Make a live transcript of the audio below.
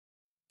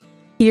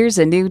Here's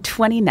a new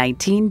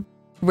 2019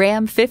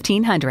 Ram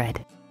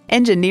 1500.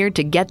 Engineered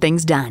to get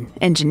things done,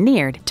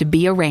 engineered to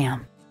be a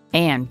Ram.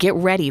 And get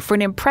ready for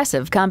an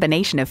impressive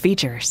combination of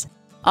features: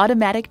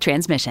 automatic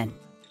transmission,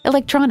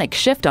 electronic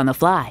shift on the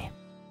fly,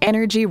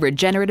 energy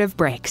regenerative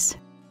brakes,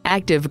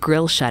 active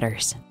grille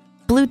shutters,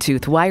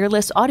 Bluetooth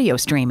wireless audio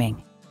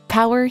streaming,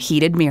 power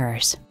heated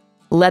mirrors,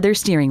 leather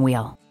steering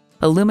wheel,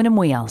 aluminum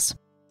wheels,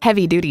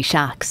 heavy-duty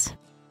shocks,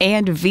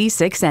 and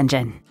V6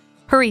 engine.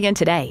 Hurry in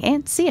today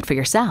and see it for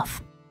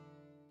yourself.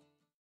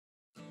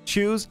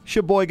 Choose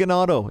Sheboygan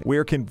Auto.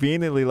 We're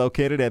conveniently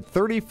located at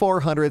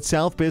 3400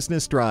 South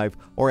Business Drive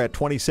or at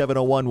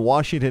 2701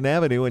 Washington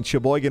Avenue in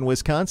Sheboygan,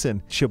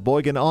 Wisconsin.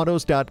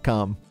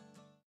 SheboyganAutos.com.